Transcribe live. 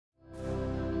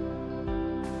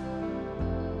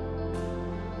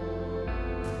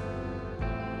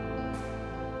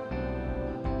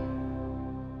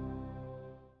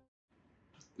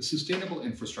The Sustainable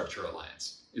Infrastructure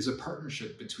Alliance is a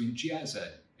partnership between GIZ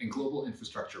and Global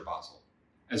Infrastructure Basel,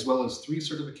 as well as 3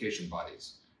 certification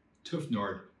bodies, TÜV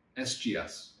Nord,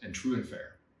 SGS, and True and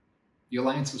Fair. The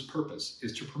Alliance's purpose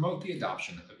is to promote the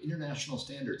adoption of international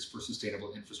standards for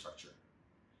sustainable infrastructure.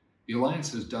 The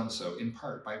Alliance has done so in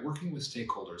part by working with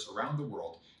stakeholders around the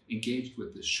world engaged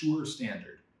with the SURE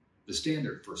standard, the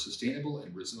standard for sustainable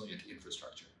and resilient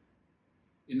infrastructure.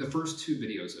 In the first 2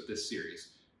 videos of this series,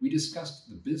 we discussed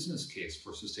the business case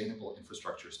for sustainable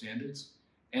infrastructure standards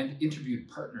and interviewed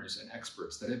partners and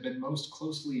experts that have been most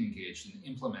closely engaged in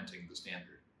implementing the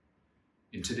standard.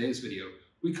 In today's video,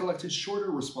 we collected shorter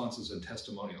responses and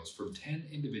testimonials from 10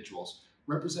 individuals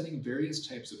representing various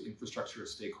types of infrastructure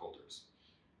stakeholders: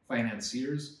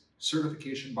 financiers,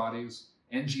 certification bodies,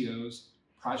 NGOs,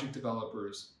 project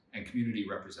developers, and community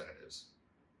representatives.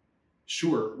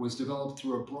 SURE was developed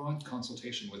through a broad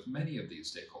consultation with many of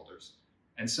these stakeholders,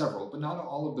 and several, but not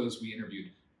all of those we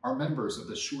interviewed, are members of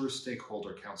the SURE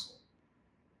Stakeholder Council.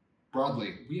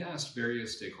 Broadly, we asked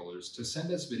various stakeholders to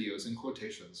send us videos and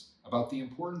quotations about the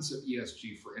importance of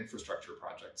ESG for infrastructure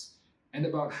projects and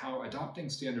about how adopting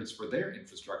standards for their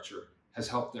infrastructure has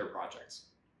helped their projects.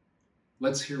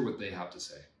 Let's hear what they have to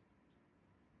say.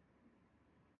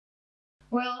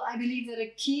 Well, I believe that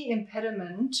a key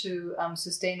impediment to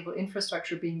sustainable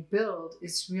infrastructure being built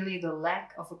is really the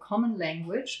lack of a common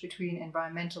language between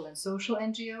environmental and social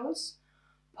NGOs,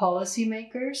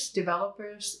 policymakers,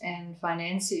 developers, and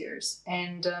financiers.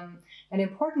 And an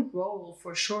important role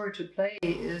for SURE to play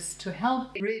is to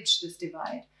help bridge this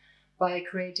divide by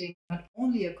creating not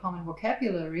only a common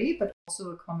vocabulary, but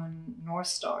also a common North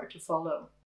Star to follow.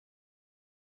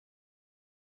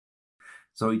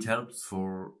 So it helps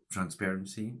for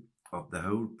transparency of the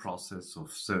whole process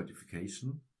of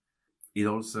certification. It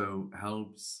also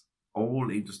helps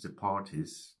all interested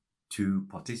parties to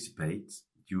participate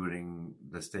during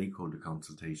the stakeholder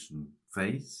consultation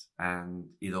phase, and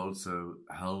it also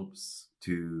helps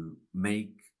to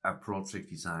make a project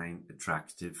design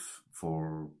attractive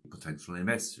for potential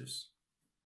investors.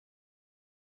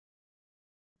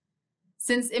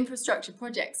 Since infrastructure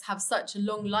projects have such a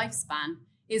long lifespan,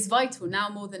 it is vital now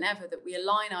more than ever that we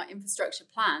align our infrastructure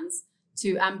plans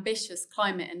to ambitious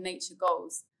climate and nature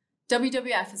goals.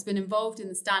 WWF has been involved in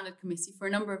the Standard Committee for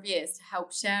a number of years to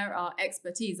help share our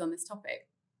expertise on this topic.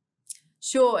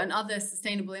 SURE and other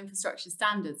sustainable infrastructure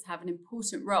standards have an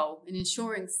important role in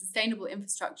ensuring sustainable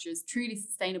infrastructure is truly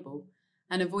sustainable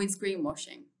and avoids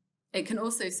greenwashing. It can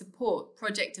also support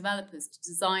project developers to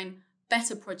design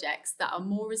better projects that are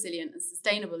more resilient and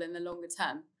sustainable in the longer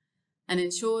term, and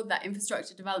ensure that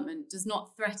infrastructure development does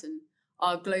not threaten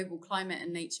our global climate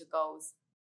and nature goals.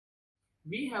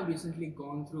 We have recently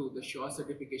gone through the SURE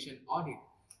certification audit,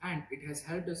 and it has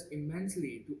helped us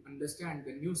immensely to understand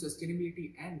the new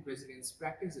sustainability and resilience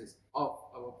practices of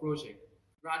our project.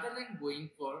 Rather than going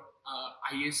for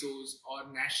ISOs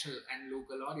or national and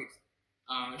local audits,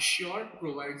 SURE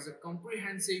provides a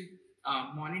comprehensive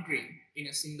monitoring in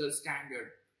a single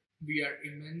standard. We are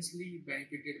immensely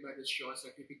benefited by the SURE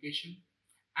certification,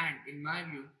 and in my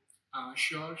view,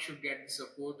 SURE should get the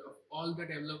support of all the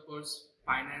developers,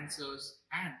 financiers,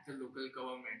 and the local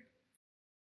government.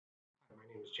 My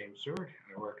name is James Seward.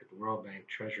 I work at the World Bank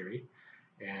Treasury,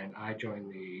 and I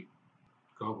joined the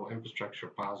Global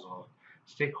Infrastructure Basel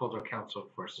Stakeholder Council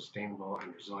for Sustainable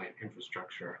and Resilient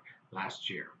Infrastructure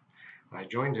last year. I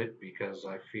joined it because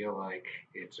I feel like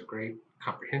it's a great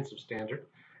comprehensive standard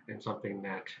and something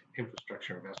that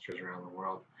infrastructure investors around the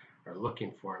world are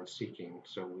looking for and seeking,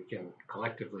 so we can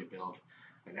collectively build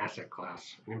an asset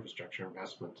class, an infrastructure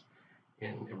investment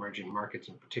in emerging markets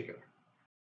in particular.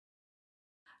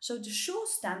 So the SURE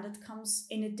standard comes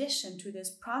in addition to this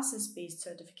process-based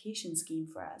certification scheme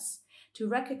for us to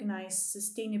recognize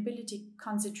sustainability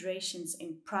considerations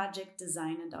in project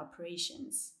design and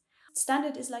operations.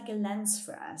 Standard is like a lens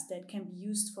for us that can be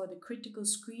used for the critical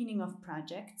screening of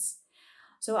projects.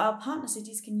 So our partner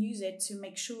cities can use it to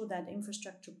make sure that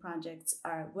infrastructure projects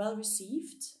are well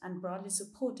received and broadly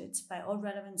supported by all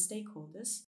relevant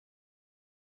stakeholders.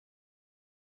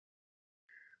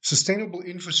 Sustainable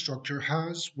infrastructure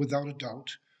has, without a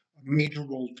doubt, a major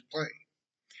role to play.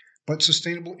 But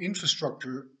sustainable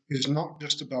infrastructure is not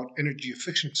just about energy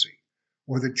efficiency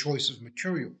or the choice of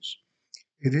materials.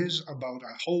 It is about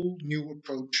a whole new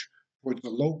approach towards a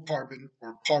low carbon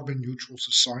or carbon neutral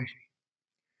society.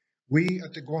 We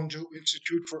at the Guangzhou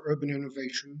Institute for Urban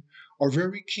Innovation are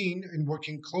very keen in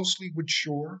working closely with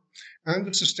SURE and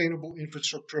the Sustainable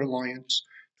Infrastructure Alliance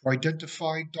to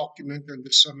identify, document, and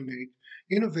disseminate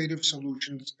innovative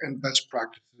solutions and best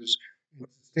practices in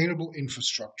sustainable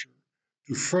infrastructure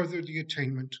to further the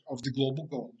attainment of the global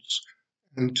goals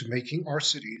and to making our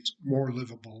cities more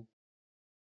livable.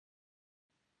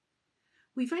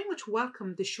 We very much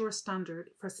welcome the SURE standard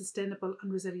for sustainable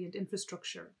and resilient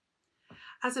infrastructure,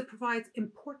 as it provides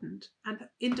important and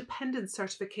independent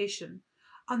certification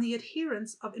on the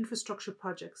adherence of infrastructure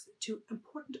projects to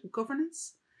important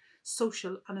governance,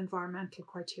 social and environmental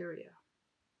criteria.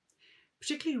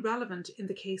 Particularly relevant in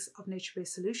the case of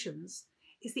nature-based solutions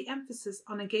is the emphasis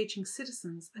on engaging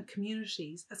citizens and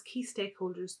communities as key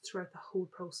stakeholders throughout the whole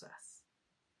process.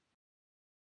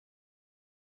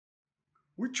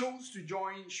 We chose to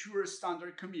join SURE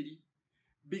Standard Committee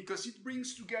because it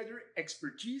brings together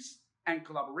expertise and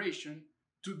collaboration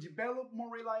to develop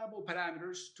more reliable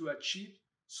parameters to achieve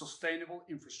sustainable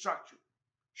infrastructure.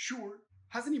 SURE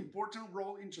has an important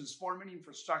role in transforming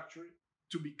infrastructure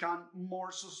to become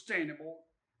more sustainable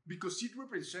because it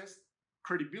represents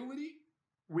credibility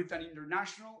with an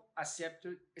international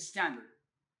accepted standard,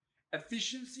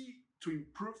 efficiency to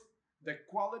improve the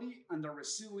quality and the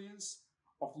resilience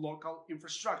of local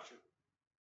infrastructure.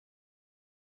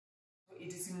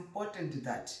 It is important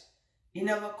that in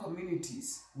our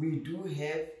communities we do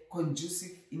have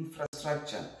conducive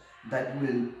infrastructure that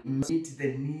will meet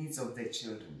the needs of the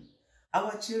children.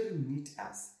 Our children need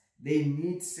us. They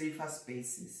need safer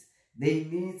spaces. They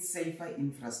need safer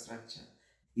infrastructure.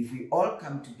 If we all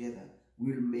come together,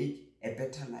 we'll make a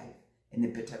better life and a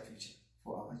better future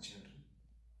for our children.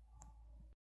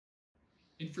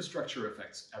 Infrastructure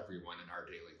affects everyone in our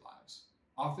daily lives,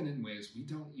 often in ways we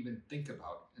don't even think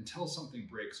about until something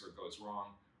breaks or goes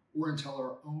wrong, or until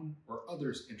our own or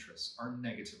others' interests are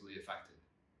negatively affected.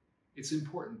 It's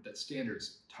important that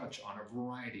standards touch on a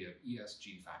variety of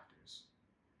ESG factors.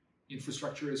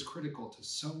 Infrastructure is critical to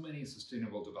so many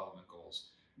sustainable development goals,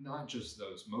 not just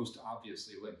those most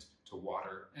obviously linked to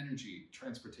water, energy,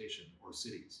 transportation, or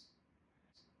cities.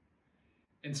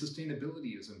 And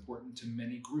sustainability is important to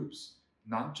many groups,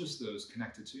 not just those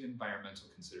connected to environmental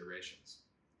considerations.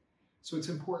 So it's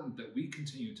important that we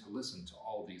continue to listen to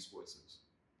all these voices.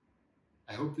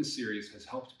 I hope this series has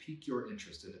helped pique your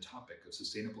interest in the topic of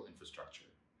sustainable infrastructure.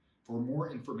 For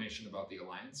more information about the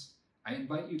Alliance, I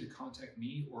invite you to contact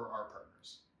me or our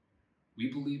partners.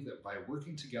 We believe that by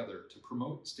working together to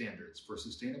promote standards for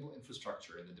sustainable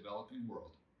infrastructure in the developing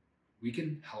world, we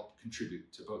can help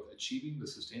contribute to both achieving the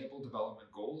Sustainable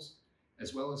Development Goals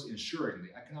as well as ensuring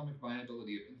the economic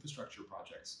viability of infrastructure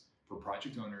projects for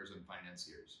project owners and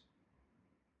financiers.